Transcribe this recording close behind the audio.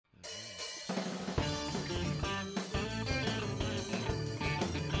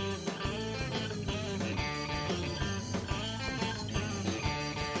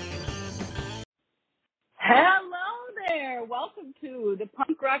to the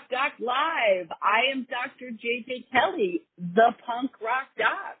Punk Rock Doc Live. I am Dr. JJ Kelly, the Punk Rock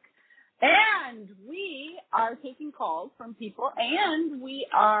Doc. And we are taking calls from people, and we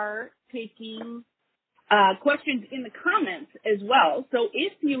are taking questions in the comments as well. So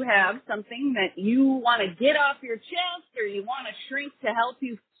if you have something that you want to get off your chest or you want a shrink to help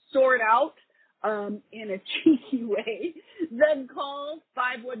you sort out in a cheeky way, then call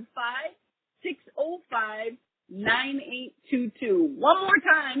 515-605-9822. One more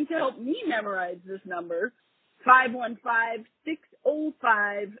time to help me memorize this number,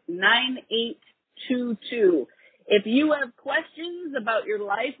 515-605-9822. If you have questions about your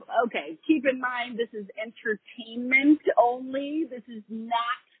life, okay, keep in mind this is entertainment only. This is not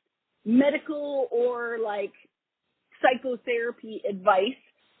medical or like psychotherapy advice,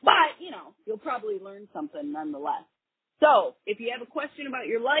 but you'll probably learn something nonetheless. So if you have a question about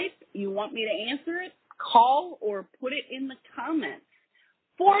your life, you want me to answer it, call or put it in the comments.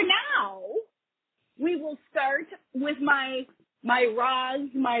 For now, we will start with my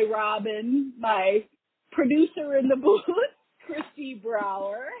Roz, my Robin, my producer in the booth, Christy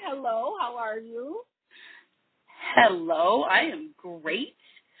Brower. Hello, how are you? Hello, I am great.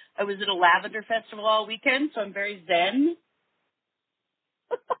 I was at a lavender festival all weekend, so I'm very zen.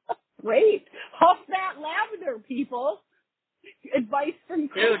 Great. Huff that lavender, people. Advice from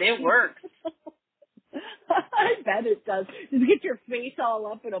Christy. Dude, it works. I bet it does. Does it get your face all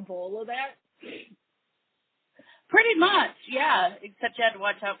up in a bowl of that? Pretty much, yeah, except you had to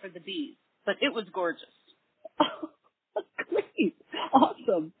watch out for the bees. But it was gorgeous. Great.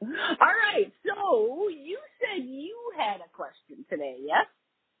 Awesome. All right. So you said you had a question today, yes?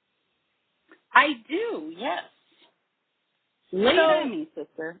 I do, yes. Lay it on me,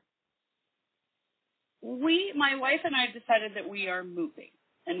 sister. My wife and I have decided that we are moving.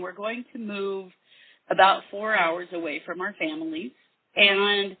 And we're going to move about 4 hours away from our families.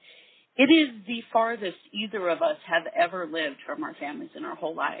 And it is the farthest either of us have ever lived from our families in our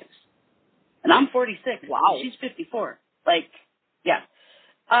whole lives. And I'm 46. Wow. She's 54. Yeah.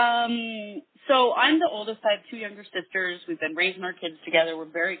 So I'm the oldest. I have two younger sisters. We've been raising our kids together. We're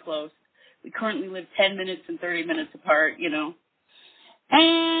very close. We currently live 10 minutes and 30 minutes apart,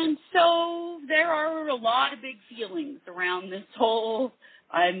 And so there are a lot of big feelings around this whole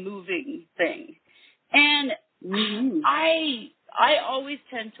I'm moving thing. And I always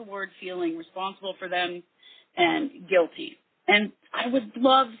tend toward feeling responsible for them and guilty. And I would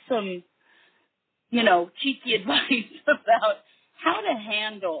love some cheeky advice about how to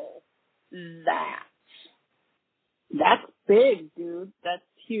handle that. That's big, dude. That's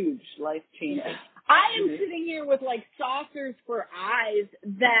huge, life changing. Yeah. I am sitting here with saucers for eyes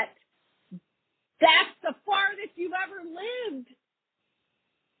that's the farthest you've ever lived.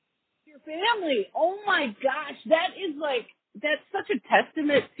 Your family. Oh my gosh. That's such a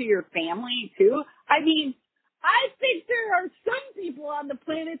testament to your family too. I mean, I think there are some people on the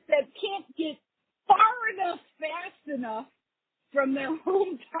planet that can't get far enough, fast enough from their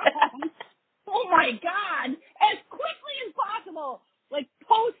hometown. Oh my God. As quickly as possible. Like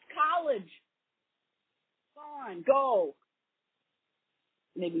post-college. Go.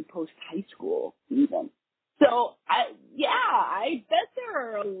 Maybe post-high school even. So, I bet there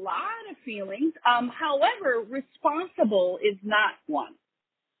are a lot of feelings. However, responsible is not one.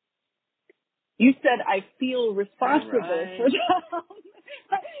 You said I feel responsible for them.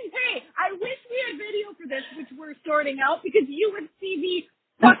 Hey, I wish we had video for this, which we're sorting out, because you would see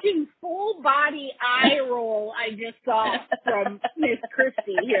the fucking full body eye roll I just saw from Miss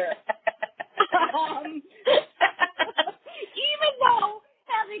Christy here. Even though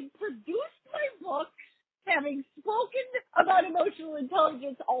having produced my book, having spoken about emotional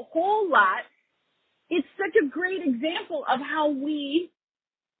intelligence a whole lot, it's such a great example of how we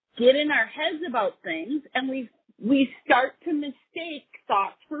get in our heads about things and we start to mistake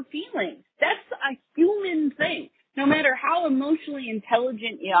thoughts for feelings. That's a human thing. No matter how emotionally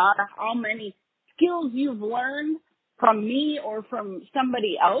intelligent you are, how many skills you've learned from me or from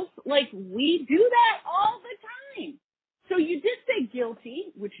somebody else, we do that all the time. So you did say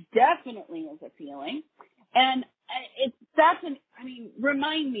guilty, which definitely is a feeling. And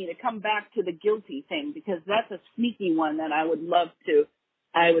remind me to come back to the guilty thing, because that's a sneaky one that I would love to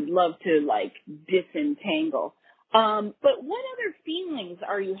disentangle. But what other feelings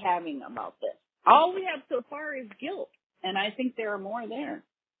are you having about this? All we have so far is guilt, and I think there are more there.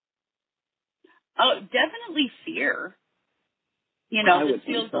 Oh, definitely fear. This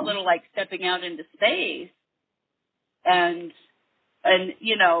feels a little like stepping out into space and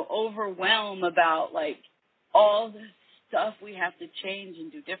overwhelm about all the stuff we have to change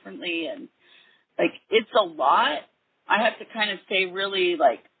and do differently, and it's a lot. I have to kind of stay really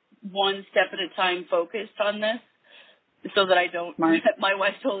like one step at a time focused on this so that I don't, my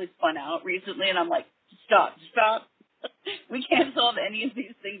wife totally spun out recently and I'm like, stop. We can't solve any of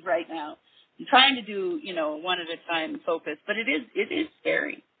these things right now. I'm trying to do, one at a time focus, but it is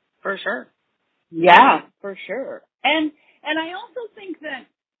scary for sure. Yeah, for sure. And I also think that,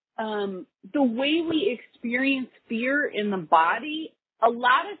 the way we experience fear in the body, a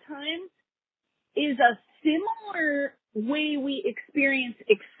lot of times is a similar way we experience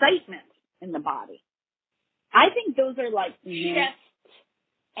excitement in the body. I think those are like chest,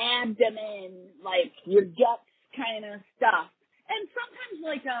 abdomen, like your guts kind of stuff. And sometimes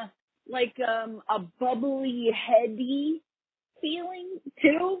like a bubbly, heady feeling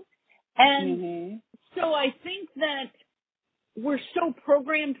too. And so I think that we're so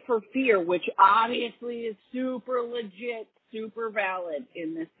programmed for fear, which obviously is super legit, super valid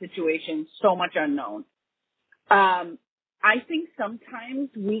in this situation, so much unknown. I think sometimes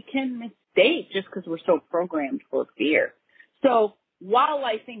we can mistake just because we're so programmed for fear. So while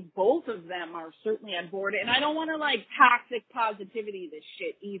I think both of them are certainly on board, and I don't want to like toxic positivity this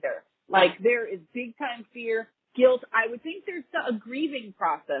shit either. Like there is big time fear, guilt. I would think there's a grieving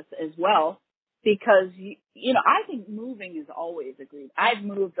process as well. Because, I think moving is always a grief. I've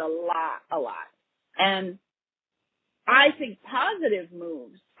moved a lot. And I think positive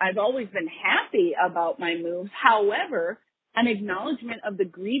moves, I've always been happy about my moves. However, an acknowledgement of the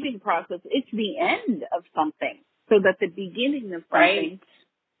grieving process, it's the end of something. So that the beginning of something.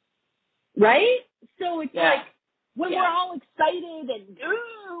 Right? So it's like, when we're all excited and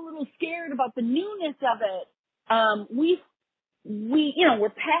a little scared about the newness of it, we're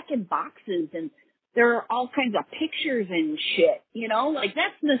packing boxes and there are all kinds of pictures and shit, like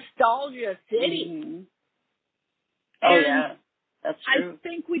that's nostalgia city. Oh yeah, that's true. I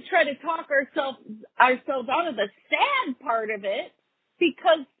think we try to talk ourselves out of the sad part of it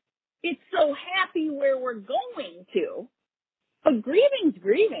because it's so happy where we're going to. But grieving's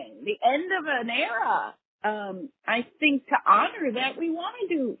grieving, the end of an era. I think to honor that we want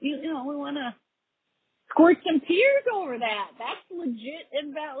to do, we want to squirt some tears over that. That's legit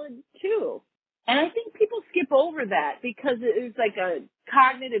and valid too. And I think people skip over that because there's like a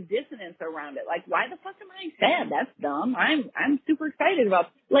cognitive dissonance around it. Like, why the fuck am I sad? That's dumb. I'm super excited about,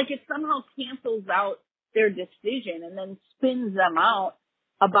 like it somehow cancels out their decision and then spins them out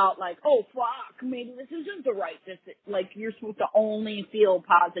about like, oh fuck, maybe this isn't the right decision. Like you're supposed to only feel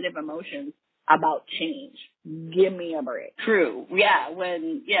positive emotions about change. Give me a break. True. Yeah.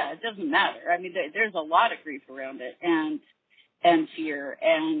 It doesn't matter. I mean, there's a lot of grief around it and fear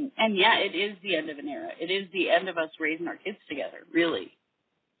and yeah, it is the end of an era. It is the end of us raising our kids together, really.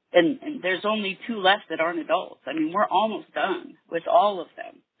 And there's only 2 left that aren't adults. I mean, we're almost done with all of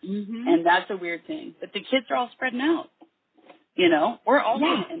them. And that's a weird thing. But the kids are all spreading out. We're all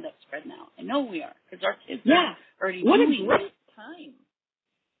going to end up spreading out. I know we are because our kids are already doing what a great time.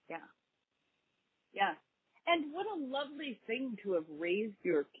 Yeah. And what a lovely thing to have raised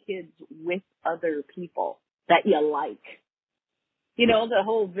your kids with other people that you like. The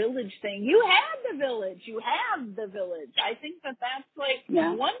whole village thing. You had the village. You have the village. I think that that's like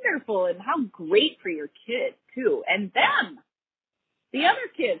wonderful and how great for your kid too. And them. The other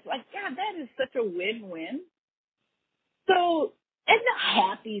kids. Like, God, that is such a win-win. So, and the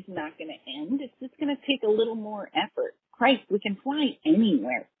happy's not going to end. It's just going to take a little more effort. Christ, we can fly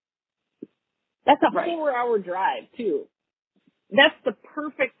anywhere. That's a 4-hour drive, too. That's the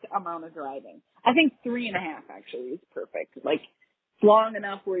perfect amount of driving. I think 3.5 actually is perfect. Like, it's long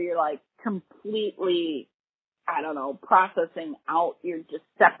enough where you're, like, completely, processing out. You're just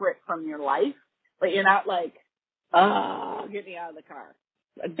separate from your life. But you're not like, get me out of the car.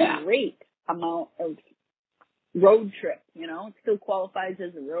 A great amount of road trip, It still qualifies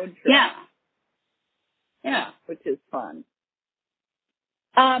as a road trip. Yeah. Which is fun.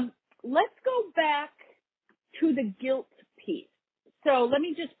 Let's go back to the guilt piece. So let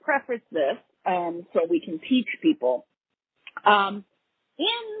me just preface this so we can teach people. In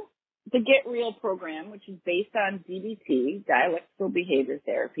the Get Real program, which is based on DBT, dialectical behavior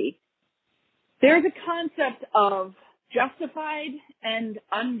therapy, there's a concept of justified and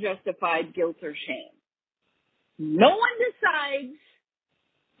unjustified guilt or shame. No one decides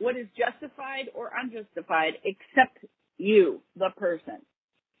what is justified or unjustified except you, the person.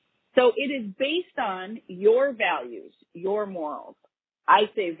 So it is based on your values, your morals. I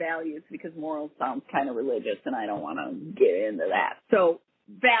say values because morals sounds kind of religious and I don't want to get into that. So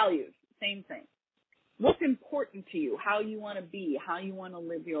values, same thing. What's important to you, how you want to be, how you want to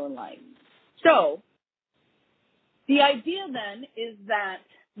live your life. So the idea then is that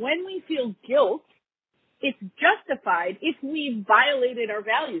when we feel guilt, it's justified if we violated our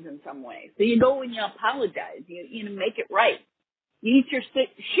values in some way. So you go and you apologize. You make it right. You eat your shit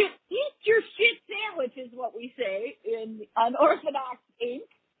sandwich is what we say in Unorthodox Inc.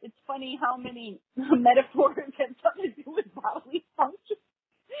 It's funny how many metaphors have something to do with bodily function.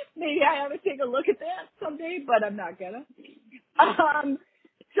 Maybe I ought to take a look at that someday, but I'm not gonna.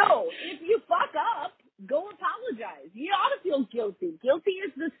 So if you fuck up, go apologize. You ought to feel guilty. Guilty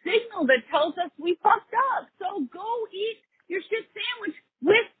is the signal that tells us we fucked up. So go eat your shit sandwich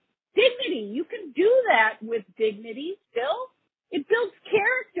with dignity. You can do that with dignity still. It builds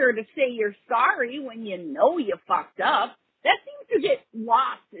character to say you're sorry when you know you fucked up. That seems to get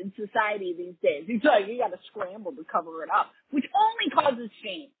lost in society these days. You got to scramble to cover it up, which only causes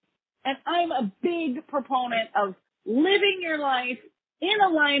shame. And I'm a big proponent of living your life in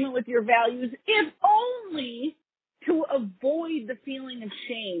alignment with your values, if only to avoid the feeling of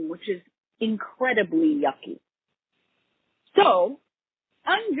shame, which is incredibly yucky. So,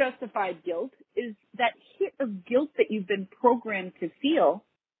 unjustified guilt is that hit of guilt that you've been programmed to feel,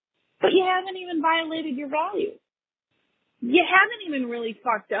 but you haven't even violated your values. You haven't even really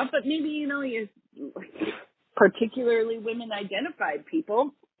fucked up, but maybe, you particularly women-identified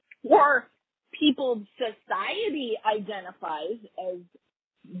people, or people society identifies as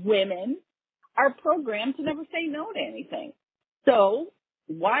women, are programmed to never say no to anything. So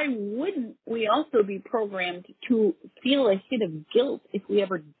why wouldn't we also be programmed to feel a hit of guilt if we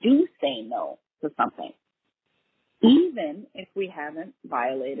ever do say no to something? Even if we haven't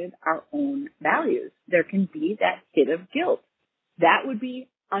violated our own values, there can be that hit of guilt. That would be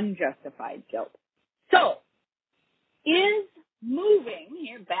unjustified guilt. So, is moving,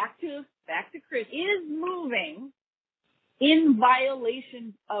 here back to Chris, is moving in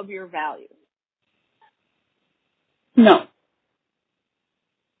violation of your values? No.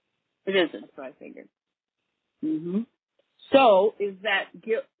 It isn't. That's what I figured. Mm-hmm. So, is that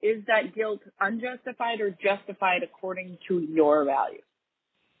guilt unjustified or justified according to your values?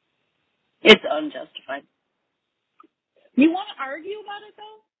 It's unjustified. You want to argue about it,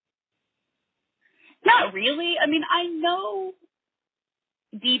 though? Not really. I mean, I know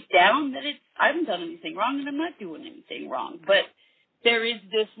deep down that I haven't done anything wrong and I'm not doing anything wrong. But there is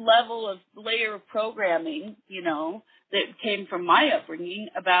this layer of programming, that came from my upbringing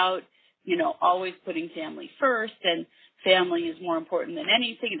about, always putting family first, and family is more important than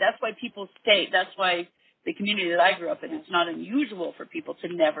anything. That's why people stay. That's why the community that I grew up in, it's not unusual for people to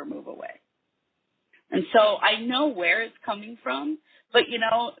never move away. And so I know where it's coming from, but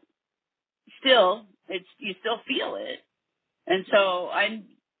still, you still feel it. And so I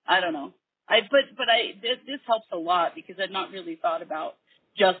don't know. This helps a lot because I've not really thought about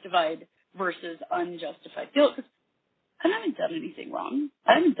justified versus unjustified guilt, because I haven't done anything wrong.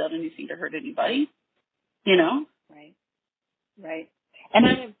 I haven't done anything to hurt anybody, Right. And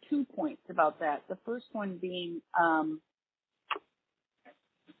I have 2 points about that. The first one being, I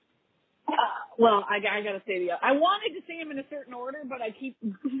got to say I wanted to say them in a certain order, but I keep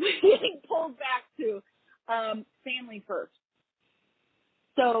getting pulled back to family first.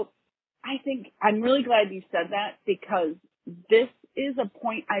 So I think I'm really glad you said that, because this is a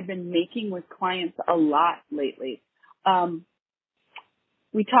point I've been making with clients a lot lately.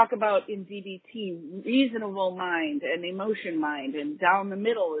 We talk about in DBT reasonable mind and emotion mind, and down the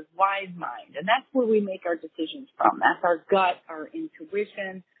middle is wise mind. And that's where we make our decisions from. That's our gut, our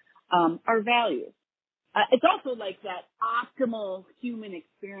intuition, our values. It's also like that optimal human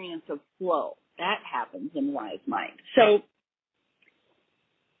experience of flow. That happens in wise mind. So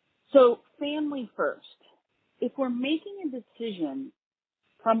family first. If we're making a decision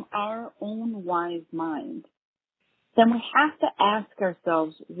from our own wise mind, then we have to ask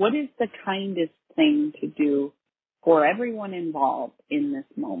ourselves, what is the kindest thing to do for everyone involved in this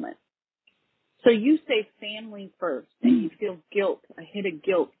moment? So you say family first, and you feel guilt, a hit of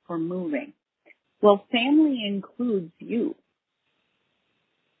guilt for moving. Well, family includes you.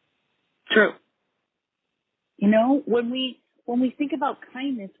 True. When we think about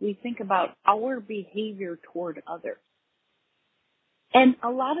kindness, we think about our behavior toward others. And a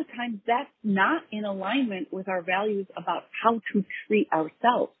lot of times that's not in alignment with our values about how to treat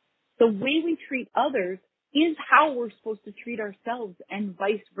ourselves. The way we treat others is how we're supposed to treat ourselves, and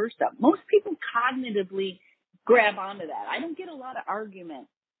vice versa. Most people cognitively grab onto that. I don't get a lot of argument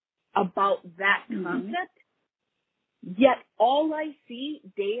about that concept. Yet all I see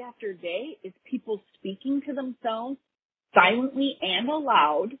day after day is people speaking to themselves silently and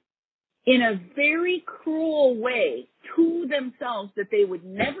aloud in a very cruel way to themselves that they would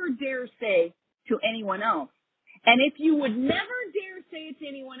never dare say to anyone else. And if you would never dare say it to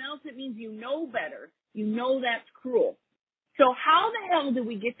anyone else, it means you know better. You know that's cruel. So how the hell do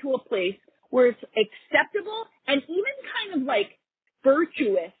we get to a place where it's acceptable and even kind of like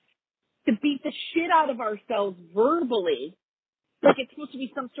virtuous to beat the shit out of ourselves verbally? Like it's supposed to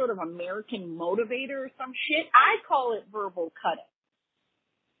be some sort of American motivator or some shit. I call it verbal cutting.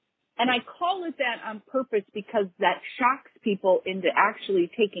 And I call it that on purpose because that shocks people into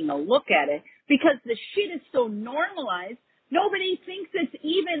actually taking a look at it because the shit is so normalized, nobody thinks it's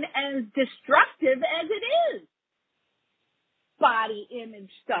even as destructive as it is. Body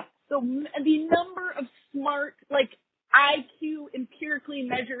image stuff. The number of smart, like IQ, empirically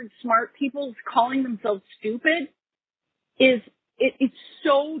measured smart people calling themselves stupid is, it's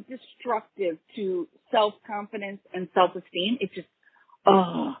so destructive to self-confidence and self-esteem. It just,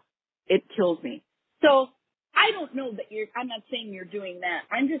 it kills me. So I don't know that I'm not saying you're doing that.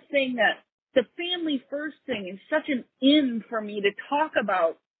 I'm just saying that the family first thing is such an in for me to talk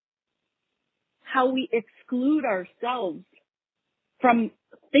about how we exclude ourselves from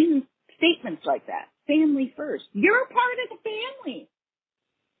statements like that. Family first. You're a part of the family.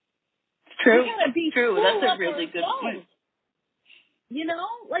 True. We gotta be True. full That's a of really good ourselves. point. You know,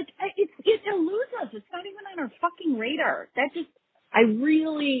 like it eludes us. It's not even on our fucking radar. I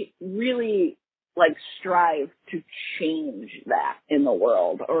really, really like strive to change that in the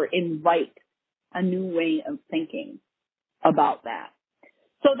world or invite a new way of thinking about that.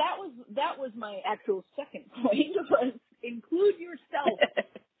 So that was my actual second point was include yourself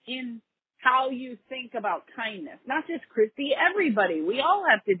in how you think about kindness. Not just Christy, everybody. We all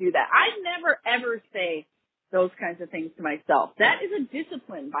have to do that. I never ever say those kinds of things to myself. That is a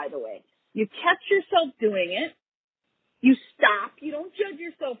discipline, by the way. You catch yourself doing it. You stop. You don't judge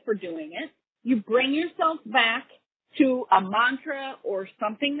yourself for doing it. You bring yourself back to a mantra or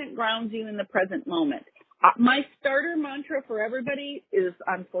something that grounds you in the present moment. My starter mantra for everybody is,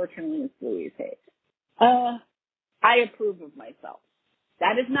 unfortunately, it's Louise Hay. I approve of myself.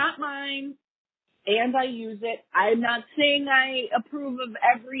 That is not mine, and I use it. I'm not saying I approve of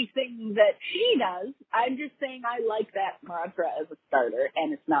everything that she does. I'm just saying I like that mantra as a starter,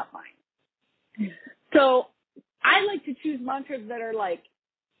 and it's not mine. So I like to choose mantras that are like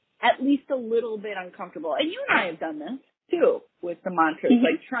at least a little bit uncomfortable. And you and I have done this too with the mantras,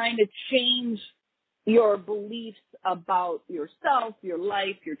 like trying to change your beliefs about yourself, your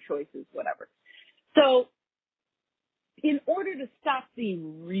life, your choices, whatever. So in order to stop the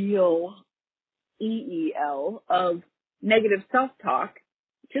real EEL of negative self-talk,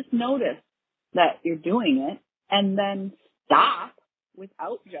 just notice that you're doing it and then stop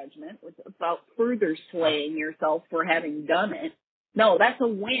without judgment, without further slaying yourself for having done it. No, that's a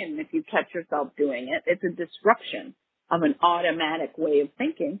win if you catch yourself doing it. It's a disruption of an automatic way of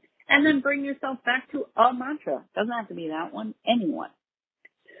thinking. And then bring yourself back to a mantra. Doesn't have to be that one, anyone.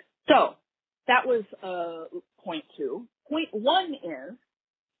 So that was point 2. Point 1 is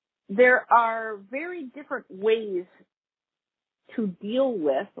there are very different ways to deal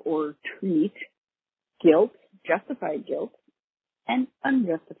with or treat guilt, justified guilt, and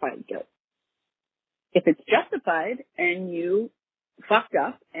unjustified guilt. If it's justified and you fucked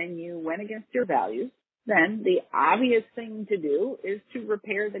up and you went against your values, then the obvious thing to do is to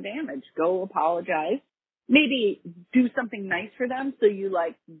repair the damage. Go apologize. Maybe do something nice for them so you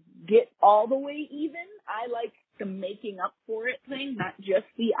like get all the way even. I like the making up for it thing, not just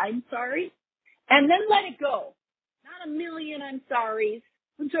the I'm sorry. And then let it go. Not a million I'm sorries.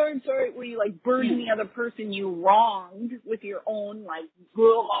 I'm sorry, where you like burden the other person you wronged with your own like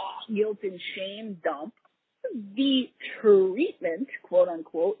guilt and shame dump. The treatment, quote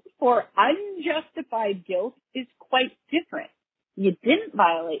unquote, for unjustified guilt is quite different. You didn't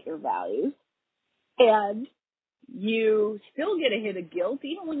violate your values and you still get a hit of guilt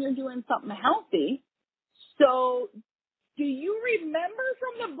even when you're doing something healthy. So do you remember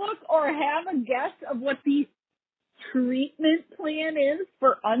from the book or have a guess of what the treatment plan is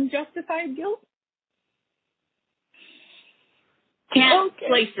for unjustified guilt? Can't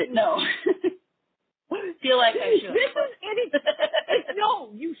place it, no. Feel like I should.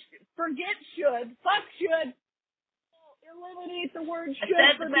 No, you forget should. Fuck should. Eliminate the word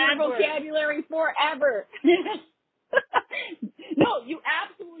should from your vocabulary forever. No, you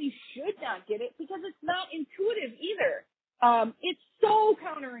absolutely should not get it because it's not intuitive either. It's so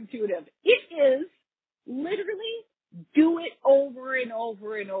counterintuitive. It is literally do it over and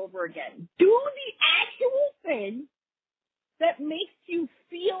over and over again. Do the actual thing that makes you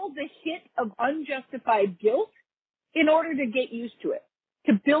feel the hit of unjustified guilt in order to get used to it,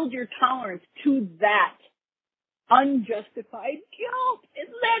 to build your tolerance to that unjustified guilt.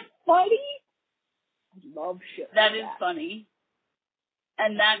 Isn't that funny? I love shit. That is funny.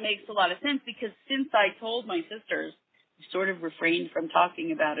 And that makes a lot of sense because since I told my sisters, I sort of refrained from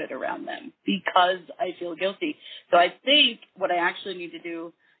talking about it around them because I feel guilty. So I think what I actually need to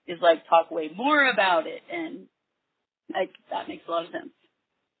do is like talk way more about it, and that makes a lot of sense.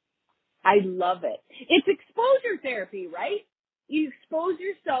 I love it. It's exposure therapy, right? You expose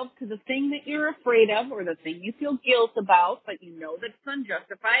yourself to the thing that you're afraid of or the thing you feel guilt about, but you know that it's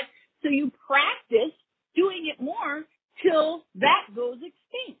unjustified. So you practice doing it more till that goes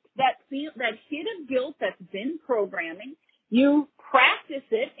extinct. That hit of guilt that's been programming, you practice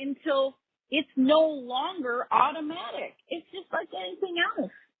it until it's no longer automatic. It's just like anything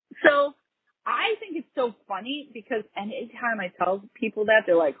else. So I think it's so funny because anytime I tell people that,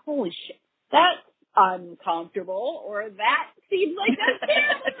 they're like, holy shit, that's uncomfortable, or that seems like a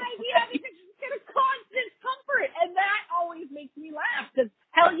terrible idea because it's going to cause discomfort. And that always makes me laugh because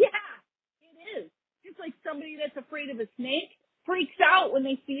hell yeah, it is. Just like somebody that's afraid of a snake freaks out when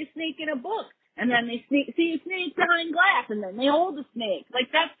they see a snake in a book, and then they see a snake behind glass, and then they hold the snake.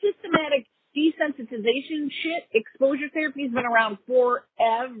 Like, that systematic desensitization shit, exposure therapy has been around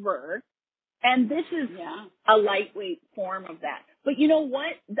forever, and this is a lightweight form of that. But you know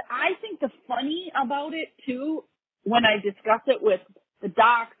what? I think the funny about it, too, when I discuss it with the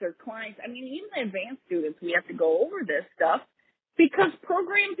docs or clients, I mean, even the advanced students, we have to go over this stuff, because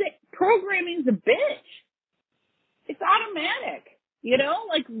programming's a bitch. It's automatic. You know,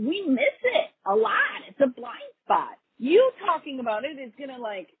 like, we miss it a lot. It's a blind spot. You talking about it is going to,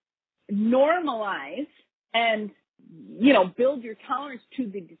 like, normalize and, you know, build your tolerance to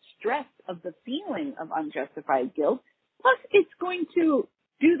the distress of the feeling of unjustified guilt. Plus, it's going to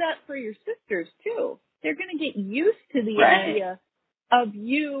do that for your sisters, too. They're going to get used to the idea of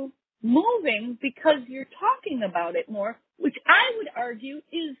you moving because you're talking about it more, which I would argue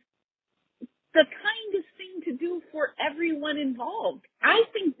is the kindest thing to do for everyone involved. I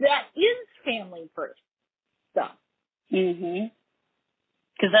think that is family first stuff. Mm-hmm.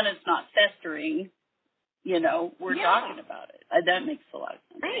 Because then it's not festering, you know, we're talking about it. That makes a lot of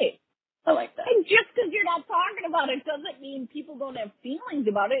sense. Right. I like that. And just because you're not talking about it doesn't mean people don't have feelings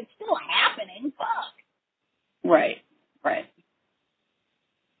about it. It's still happening. Fuck. Right. Right.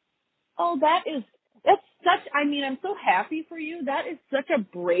 Oh, that's such, I mean, I'm so happy for you. That is such a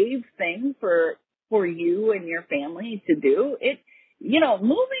brave thing for you and your family to do. It, you know,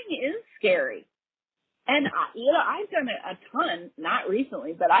 moving is scary. And, you know, I've done it a ton, not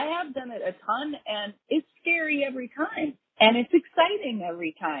recently, but I have done it a ton, and it's scary every time. And it's exciting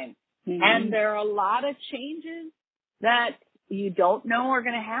every time. Mm-hmm. And there are a lot of changes that you don't know are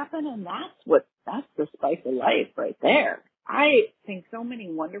going to happen, and that's the spice of life right there. I think so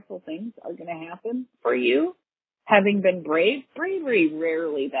many wonderful things are going to happen for you, having been brave. Bravery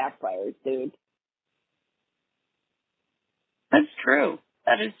rarely backfires, dude. That's true.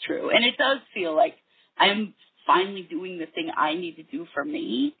 That is true. And it does feel like I'm finally doing the thing I need to do for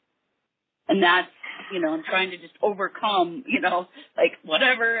me. And that's, you know, I'm trying to just overcome, you know, like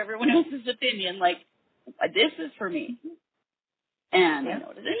whatever everyone else's opinion, like this is for me. And I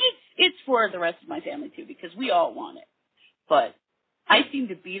notice. And it's for the rest of my family too, because we all want it. But I seem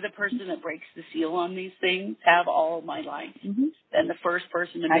to be the person that breaks the seal on these things, have all of my life, and the first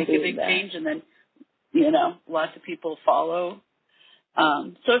person to make a big change, and then, you know, lots of people follow.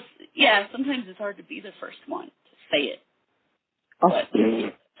 So, sometimes it's hard to be the first one to say it. But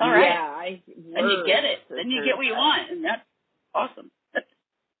it's all right. Then you get it. Then you get what you want, and that's awesome.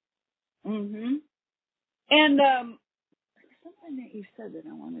 And something that you said that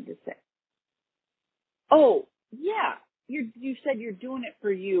I wanted to say. Oh, yeah. You said you're doing it for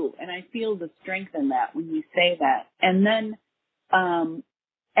you, and I feel the strength in that when you say that. And then I'm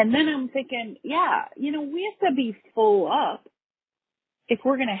thinking, yeah, you know, we have to be full up if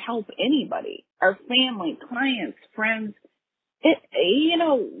we're going to help anybody, our family, clients, friends. You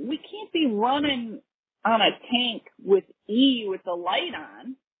know, we can't be running on a tank with the light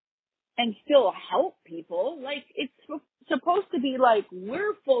on and still help people. Like, it's supposed to be like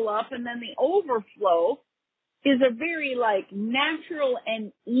we're full up, and then the overflow is a very, like, natural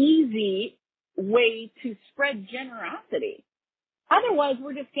and easy way to spread generosity. Otherwise,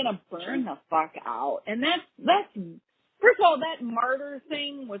 we're just going to burn the fuck out. And that's, first of all, that martyr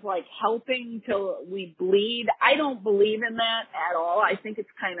thing was like helping till we bleed. I don't believe in that at all. I think it's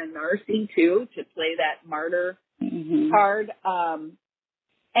kind of narcy, too, to play that martyr card.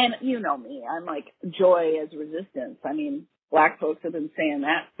 And you know me, I'm like joy as resistance. I mean, black folks have been saying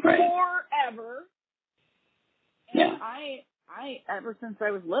that forever. Yeah. I ever since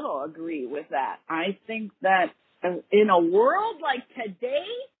I was little agree with that. I think that in a world like today,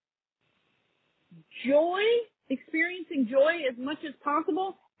 joy experiencing joy as much as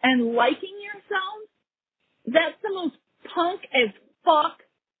possible and liking yourself, that's the most punk as fuck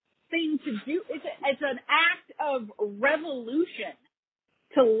thing to do. It's an act of revolution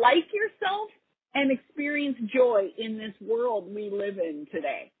to like yourself and experience joy in this world we live in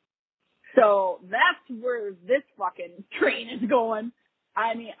today. So that's where this fucking train is going.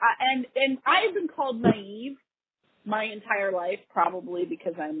 I mean, and I've been called naive my entire life, probably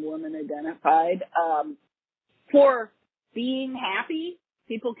because I'm woman identified, for being happy.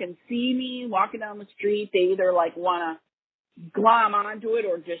 People can see me walking down the street. They either like want to glom onto it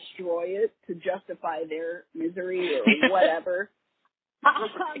or destroy it to justify their misery or whatever.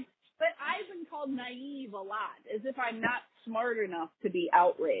 But I've been called naive a lot, as if I'm not smart enough to be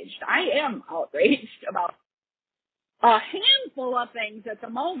outraged. I am outraged about a handful of things at the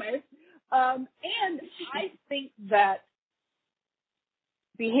moment. And I think that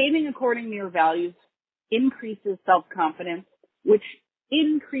behaving according to your values increases self-confidence, which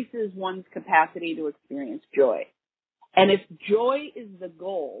increases one's capacity to experience joy. And if joy is the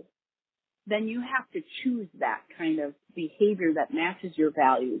goal, then you have to choose that kind of behavior that matches your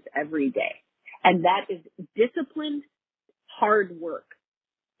values every day. And that is disciplined, hard work.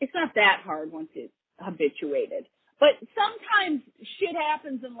 It's not that hard once it's habituated. But sometimes shit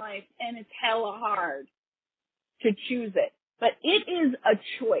happens in life and it's hella hard to choose it. But it is a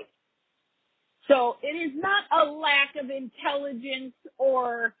choice. So it is not a lack of intelligence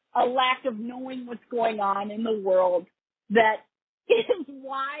or a lack of knowing what's going on in the world that is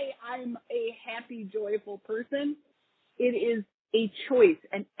why I'm a happy, joyful person. It is a choice,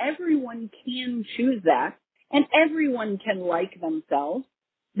 and everyone can choose that, and everyone can like themselves.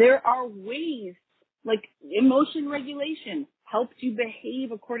 There are ways, like emotion regulation helps you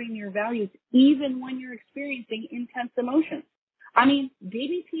behave according to your values, even when you're experiencing intense emotions. I mean,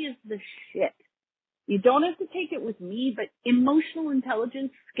 DBT is the shit. You don't have to take it with me, but emotional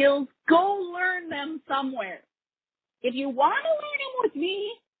intelligence skills, go learn them somewhere. If you want to learn them with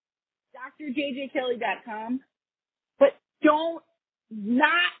me, drjjkelly.com, but don't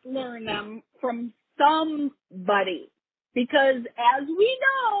not learn them from somebody. Because as we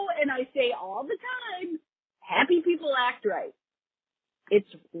know, and I say all the time, happy people act right.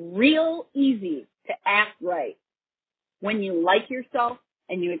 It's real easy to act right when you like yourself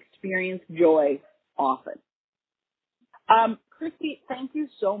and you experience joy often. Christy, thank you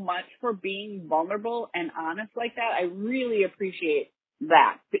so much for being vulnerable and honest like that. I really appreciate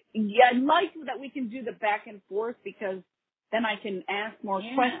that. Yeah, I'd like that we can do the back and forth because then I can ask more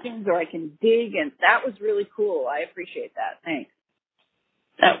questions or I can dig, and that was really cool. I appreciate that. Thanks.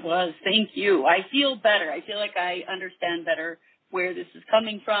 That was. Thank you. I feel better. I feel like I understand better where this is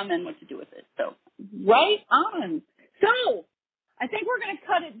coming from and what to do with it. So right on. So I think we're going to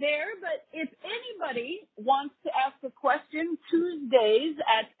cut it there, but if anybody wants to ask a question, Tuesdays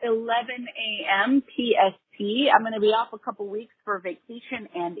at 11 a.m. PST, I'm going to be off a couple weeks for vacation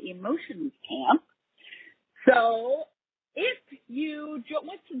and emotions camp. So if you,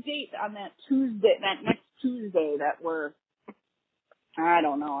 what's the date on that Tuesday, that next Tuesday that we're, I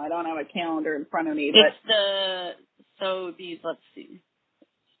don't know, I don't have a calendar in front of me, but. Let's see.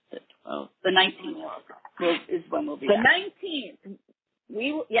 The 19th is when we'll be the back. 19th.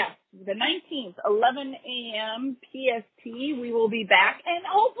 The 19th, 11 a.m. PST. We will be back, and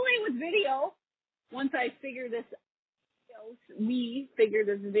hopefully with video. Once I figure this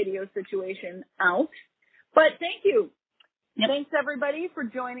video situation out. But thank you. Yep. Thanks everybody for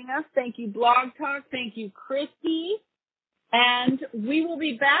joining us. Thank you Blog Talk. Thank you Christy. And we will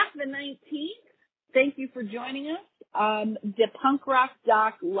be back the 19th. Thank you for joining us on the Punk Rock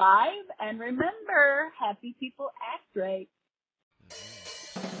Doc Live. And remember, happy people act right.